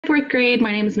fourth grade.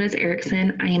 My name is Ms.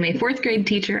 Erickson. I am a fourth grade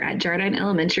teacher at Jardine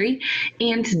Elementary,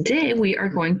 and today we are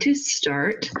going to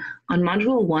start on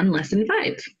Module 1, Lesson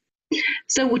 5.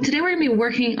 So today we're going to be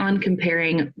working on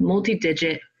comparing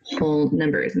multi-digit whole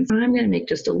numbers. And so I'm going to make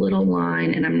just a little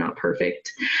line, and I'm not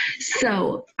perfect.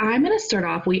 So I'm going to start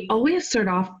off, we always start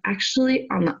off actually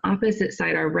on the opposite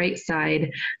side, our right side.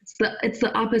 It's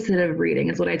the opposite of reading,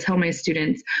 is what I tell my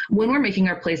students when we're making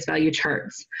our place value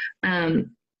charts.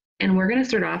 And we're going to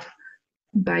start off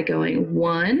by going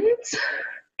ones,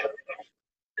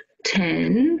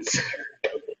 tens,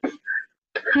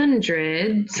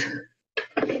 hundreds,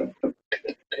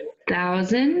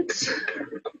 thousands,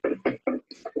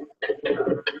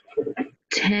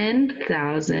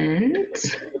 10,000,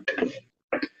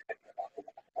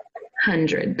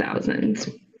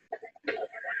 100,000.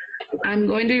 I'm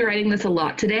going to be writing this a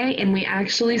lot today, and we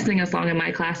actually sing a song in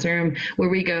my classroom where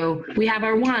we have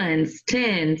our ones,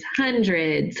 tens,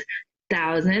 hundreds,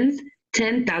 thousands,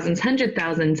 10,000s,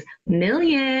 100,000s,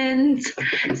 millions.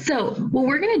 So what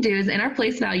we're going to do is in our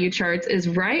place value charts is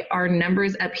write our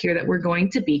numbers up here that we're going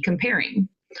to be comparing.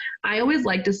 I always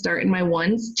like to start in my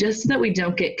ones just so that we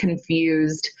don't get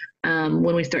confused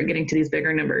when we start getting to these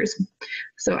bigger numbers.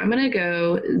 So I'm going to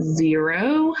go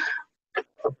 0,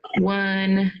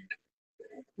 1,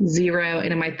 0,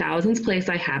 and in my thousands place,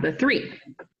 I have a 3.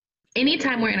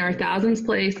 Anytime we're in our thousands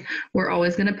place, we're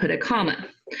always going to put a comma.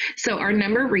 So our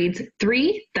number reads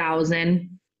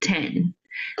 3,010.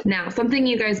 Now, something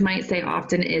you guys might say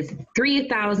often is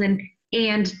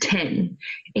 3,010.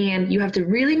 And you have to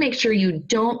really make sure you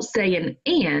don't say an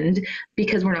and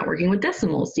because we're not working with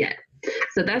decimals yet.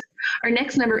 So that's our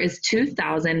next number is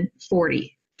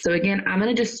 2,040. So again, I'm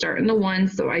going to just start in the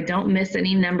ones so I don't miss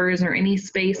any numbers or any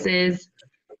spaces.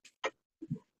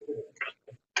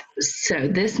 So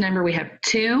this number we have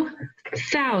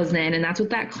 2,000, and that's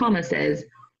what that comma says,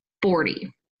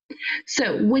 40.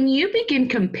 So when you begin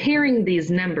comparing these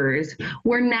numbers,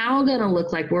 we're now going to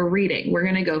look like we're reading. We're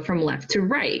going to go from left to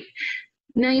right.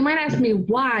 Now you might ask me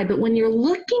why, but when you're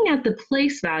looking at the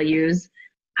place values,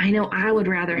 I know I would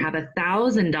rather have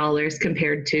 $1,000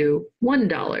 compared to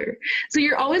 $1. So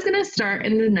you're always going to start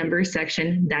in the numbers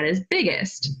section that is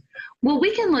biggest. Well,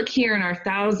 we can look here in our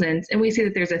thousands and we see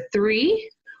that there's a 3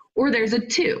 or there's a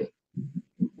 2.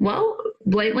 Well,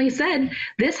 blatantly said,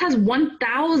 this has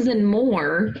 1,000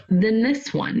 more than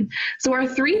this one. So our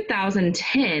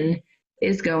 3,010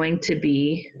 is going to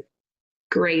be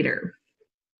greater.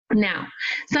 Now,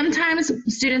 sometimes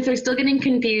students are still getting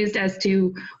confused as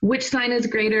to which sign is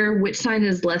greater, which sign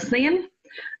is less than.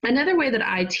 Another way that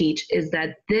I teach is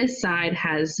that this side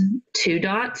has 2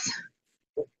 dots,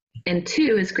 and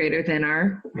 2 is greater than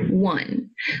our 1.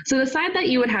 So the side that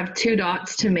you would have 2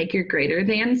 dots to make your greater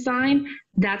than sign,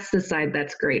 that's the side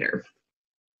that's greater.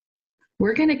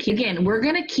 We're going to keep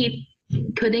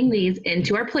putting these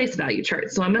into our place value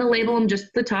chart. So I'm going to label them just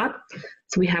at the top.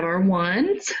 So we have our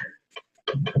ones,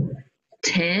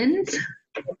 tens,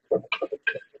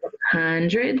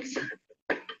 hundreds,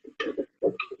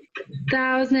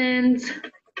 thousands,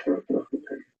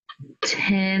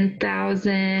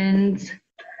 10,000s,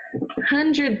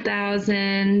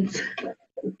 100,000s,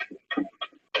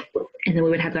 and then we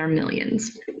would have our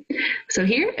millions. So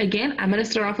here, again, I'm going to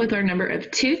start off with our number of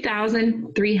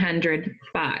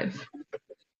 2,305.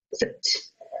 So,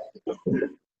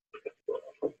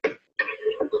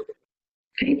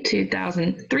 okay,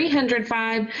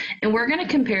 2,305, and we're going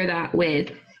to compare that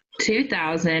with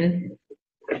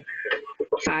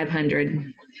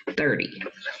 2,530.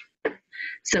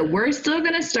 So we're still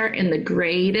going to start in the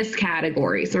greatest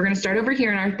category. So we're going to start over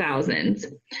here in our thousands.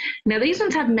 Now these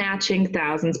ones have matching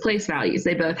thousands place values.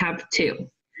 They both have 2.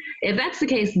 If that's the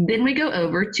case, then we go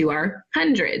over to our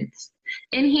hundreds.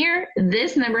 And here,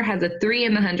 this number has a 3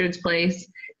 in the hundreds place,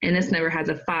 and this number has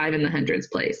a 5 in the hundreds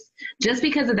place. Just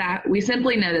because of that, we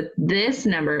simply know that this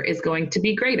number is going to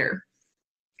be greater.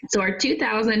 So our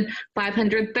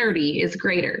 2,530 is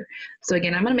greater. So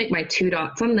again, I'm going to make my 2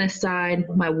 dots on this side,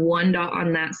 my 1 dot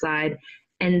on that side,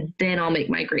 and then I'll make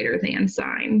my greater than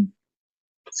sign.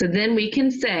 So then we can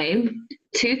say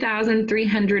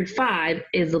 2,305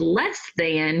 is less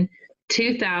than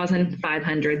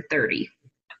 2,530.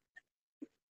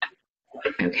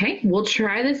 Okay, we'll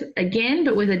try this again,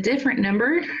 but with a different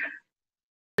number.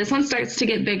 This one starts to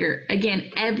get bigger. Again,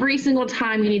 every single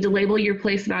time you need to label your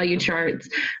place value charts,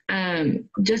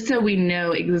 just so we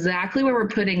know exactly where we're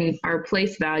putting our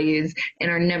place values and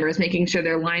our numbers, making sure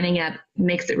they're lining up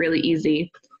makes it really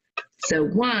easy. So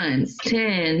ones,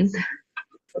 tens,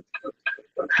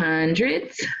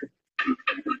 hundreds,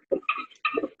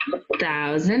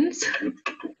 thousands,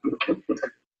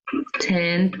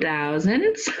 ten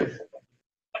thousands,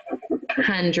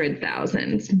 hundred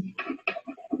thousands.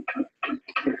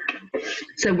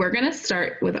 So we're going to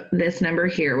start with this number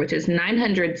here, which is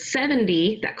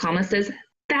 970, that comma says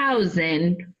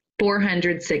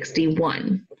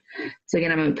 1,461. So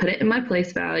again, I'm going to put it in my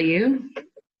place value.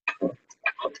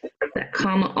 That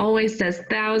comma always says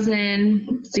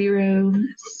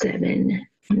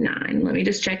 1,079. Let me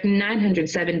just check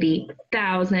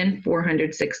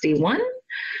 970,461.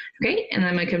 Okay, and then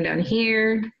I'm going to come down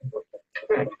here.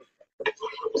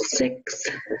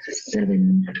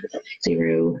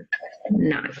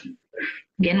 6709.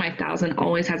 Again, my 1,000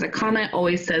 always has a comma,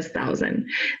 always says 1,000.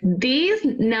 These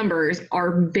numbers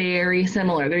are very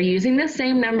similar. They're using the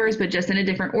same numbers, but just in a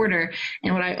different order.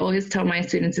 And what I always tell my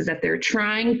students is that they're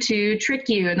trying to trick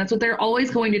you, and that's what they're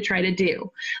always going to try to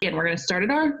do. Again, we're going to start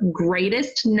at our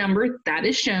greatest number that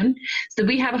is shown. So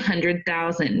we have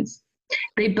 100,000.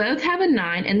 They both have a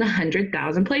 9 in the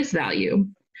 100,000 place value.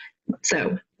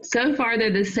 So far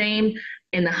they're the same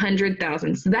in the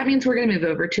 100,000. So that means we're going to move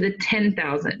over to the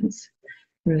 10,000s.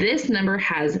 This number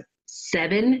has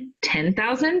 7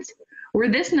 10,000s, where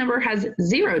this number has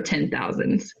 0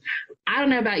 10,000s. I don't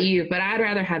know about you, but I'd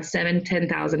rather have 7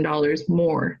 $10,000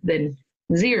 more than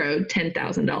 0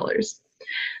 $10,000.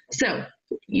 So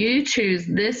you choose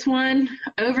this one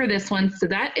over this one. So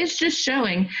that is just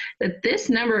showing that this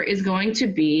number is going to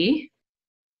be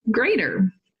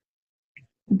greater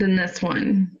than this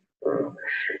one.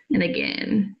 And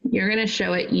again, you're going to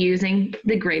show it using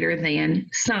the greater than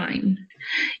sign.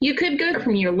 You could go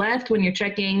from your left when you're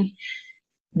checking,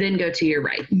 then go to your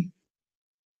right.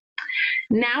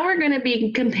 Now we're going to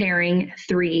be comparing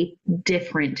 3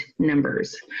 different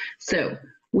numbers. So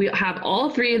we have all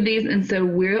 3 of these, and so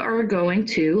we are going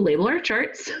to label our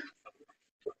charts.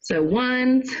 So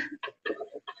ones,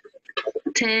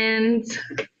 tens,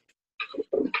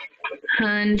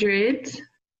 hundreds,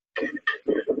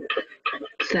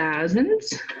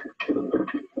 thousands,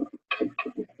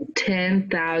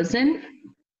 10,000,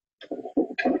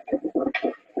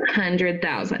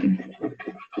 100,000.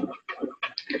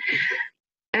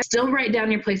 Still write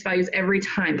down your place values every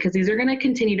time because these are going to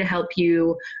continue to help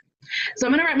you. So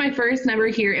I'm going to write my first number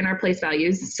here in our place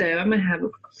values. So I'm going to have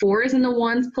 4 is in the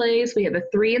ones place. We have a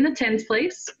 3 in the tens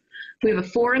place. We have a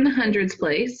 4 in the hundreds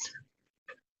place,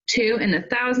 2 in the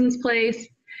thousands place,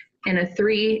 and a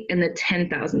 3 in the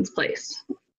 10,000s place.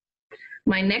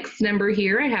 My next number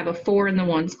here, I have a 4 in the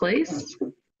ones place,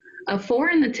 a 4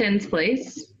 in the tens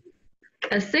place,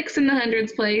 a 6 in the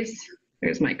hundreds place,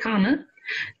 there's my comma,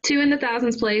 2 in the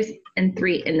thousands place, and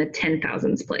 3 in the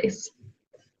 10,000s place.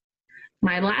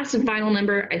 My last and final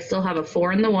number, I still have a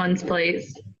 4 in the ones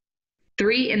place,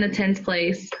 3 in the tens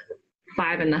place,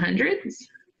 5 in the hundreds.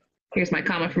 Here's my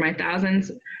comma for my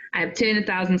thousands. I have 2 in the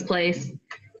thousands place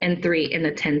and 3 in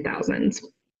the 10,000s.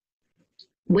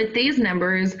 With these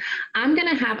numbers, I'm going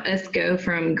to have us go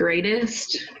from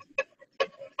greatest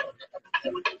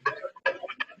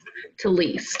to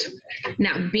least.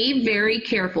 Now, be very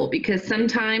careful because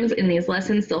sometimes in these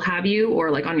lessons they'll have you,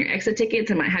 or like on your exit tickets,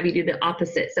 it might have you do the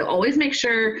opposite. So always make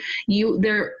sure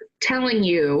they're telling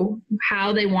you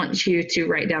how they want you to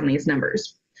write down these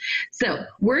numbers. So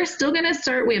we're still going to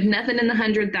start, we have nothing in the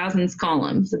 100,000s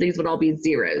column, so these would all be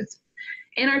zeros.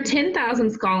 In our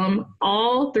 10,000s column,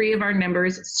 all 3 of our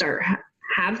numbers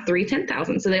have 3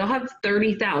 10,000s, so they all have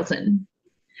 30,000.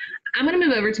 I'm going to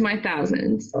move over to my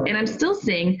thousands, and I'm still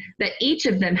seeing that each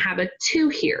of them have a 2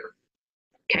 here.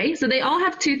 Okay, so they all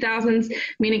have 2,000s,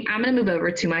 meaning I'm going to move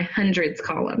over to my hundreds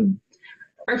column.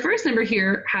 Our first number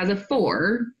here has a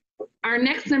 4. Our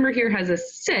next number here has a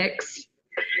 6.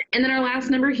 And then our last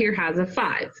number here has a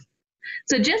 5.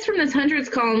 So just from this hundreds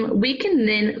column, we can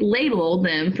then label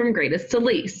them from greatest to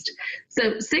least.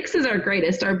 So 6 is our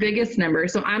greatest, our biggest number.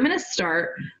 So I'm going to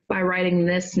start by writing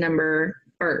this number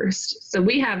first. So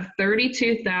we have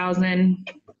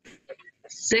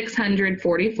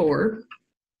 32,644,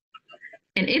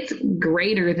 and it's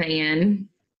greater than,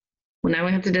 well, now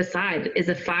we have to decide, is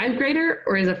a 5 greater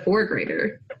or is a 4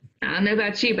 greater? I don't know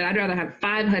about you, but I'd rather have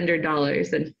 $500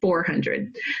 than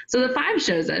 400. So the 5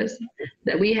 shows us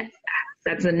that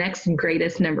that's the next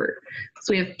greatest number.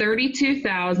 So we have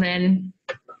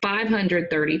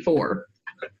 32,534.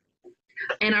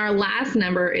 And our last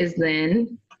number is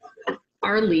then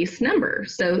our least number.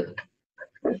 So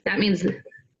that means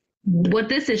what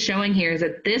this is showing here is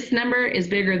that this number is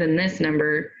bigger than this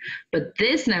number, but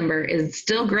this number is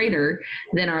still greater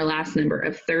than our last number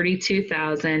of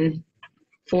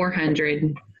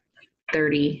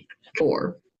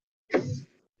 32,434.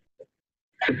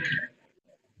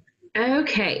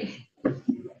 Okay,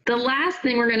 The last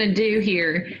thing we're going to do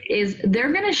here is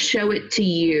they're going to show it to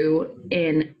you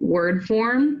in word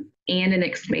form and in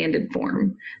expanded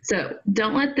form. So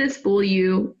don't let this fool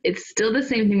you. It's still the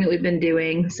same thing that we've been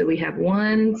doing. So we have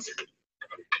ones,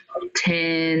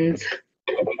 tens,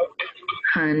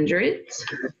 hundreds,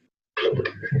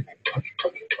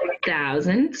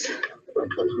 thousands,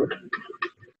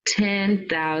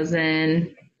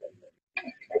 10,000,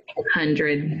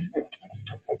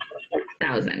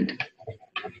 100,000.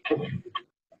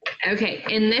 Okay,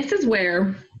 and this is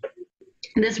where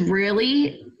this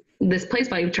place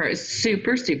value chart is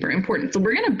super, super important. So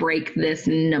we're going to break this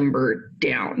number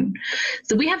down.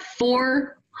 So we have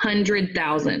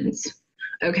 400,000s.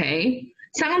 Okay,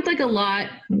 sounds like a lot.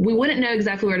 We wouldn't know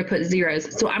exactly where to put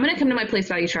zeros. So I'm going to come to my place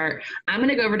value chart. I'm going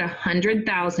to go over to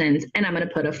 100,000s and I'm going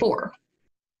to put a 4.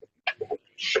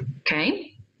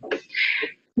 Okay,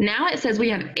 now it says we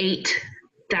have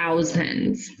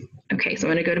 8,000s. Okay, so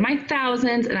I'm going to go to my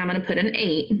thousands and I'm going to put an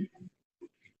 8.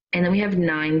 And then we have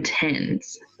 9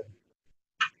 tens.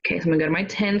 Okay, so I'm going to go to my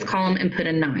tens column and put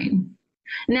a 9.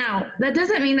 Now, that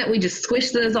doesn't mean that we just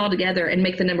squish those all together and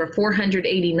make the number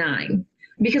 489,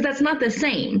 because that's not the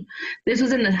same. This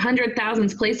was in the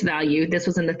 100,000s place value. This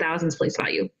was in the thousands place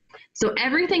value. So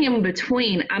everything in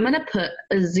between, I'm going to put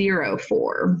a 0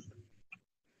 for.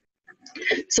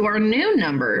 So our new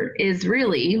number is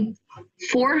really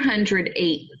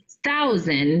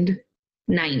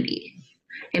 408,090.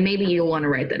 And maybe you'll want to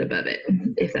write that above it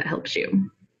if that helps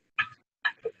you.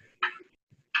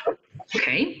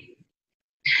 Okay.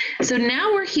 So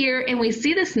now we're here and we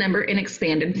see this number in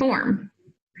expanded form.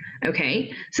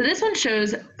 Okay. So this one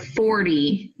shows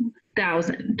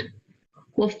 40,000.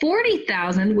 Well,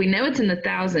 40,000, we know it's in the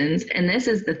thousands, and this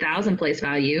is the thousand place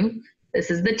value. This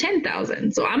is the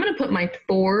 10,000. So I'm going to put my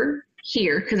 4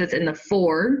 here because it's in the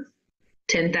 4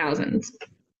 10,000s.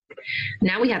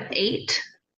 Now we have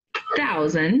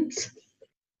 8,000s,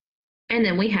 and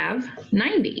then we have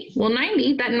 90. Well,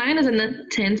 90, that 9 is in the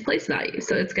tens place value,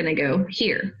 so it's going to go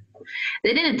here.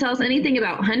 They didn't tell us anything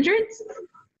about hundreds,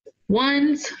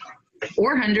 ones,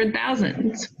 or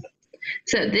 100,000s.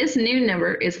 So this new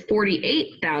number is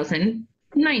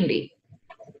 48,090.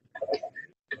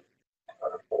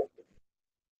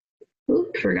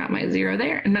 Oop, forgot my 0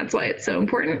 there, and that's why it's so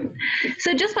important.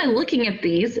 So just by looking at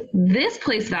these, this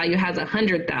place value has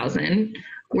 100,000,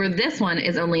 where this one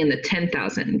is only in the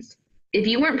 10,000s. If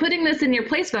you weren't putting this in your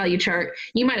place value chart,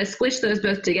 you might have squished those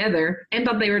both together and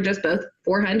thought they were just both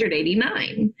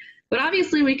 489. But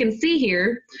obviously we can see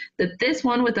here that this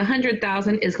one with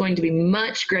 100,000 is going to be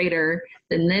much greater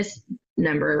than this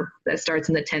number that starts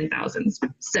in the 10,000s.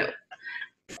 So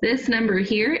this number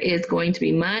here is going to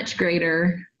be much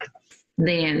greater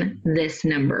than this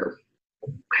number.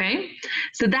 Okay,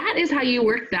 so that is how you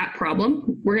work that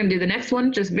problem. We're going to do the next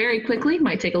one just very quickly.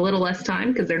 Might take a little less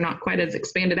time because they're not quite as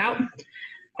expanded out.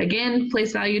 Again,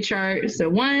 place value chart. So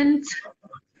ones,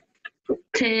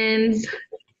 tens,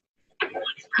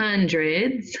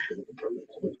 hundreds,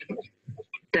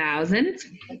 thousands,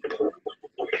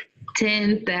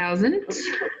 10,000s,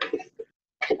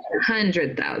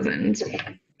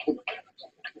 100,000s.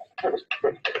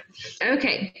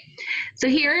 Okay, so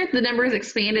here the number is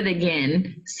expanded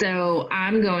again. So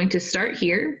I'm going to start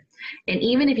here. And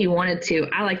even if you wanted to,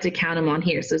 I like to count them on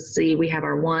here. So see, we have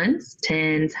our ones,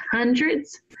 tens,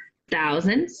 hundreds,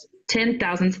 thousands,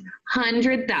 10,000s,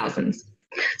 100,000s.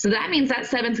 So that means that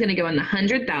 7 is going to go in the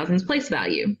 100,000s place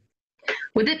value.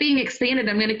 With it being expanded,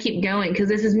 I'm going to keep going because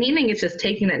this is meaning it's just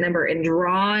taking that number and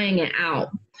drawing it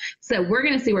out. So we're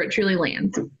going to see where it truly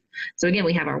lands. So again,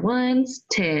 we have our ones,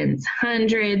 tens,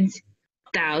 hundreds,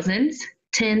 thousands,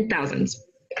 10,000s.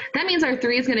 That means our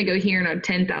 3 is going to go here in our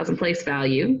 10,000 place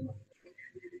value.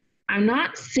 I'm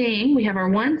not seeing, we have our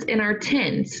ones and our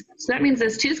tens. So that means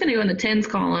this 2 is going to go in the tens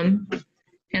column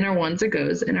and our ones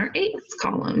goes in our eights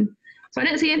column. So I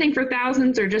didn't see anything for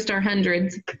thousands or just our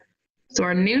hundreds. So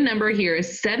our new number here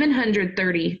is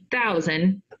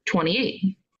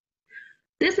 730,028.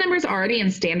 This number is already in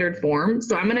standard form,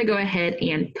 so I'm going to go ahead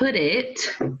and put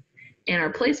it in our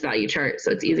place value chart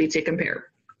so it's easy to compare.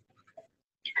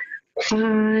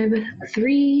 5,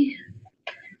 3,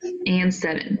 and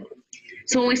 7.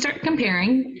 So when we start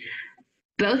comparing,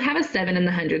 both have a 7 in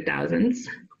the 100,000s,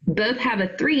 both have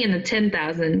a 3 in the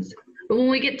 10,000s, but when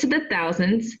we get to the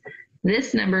thousands,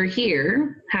 this number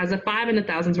here has a 5 in the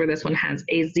thousands where this one has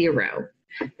a 0.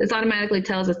 This automatically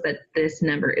tells us that this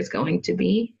number is going to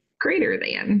be greater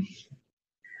than.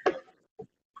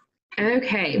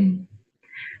 Okay.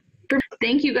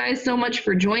 Thank you guys so much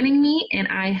for joining me, and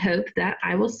I hope that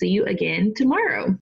I will see you again tomorrow.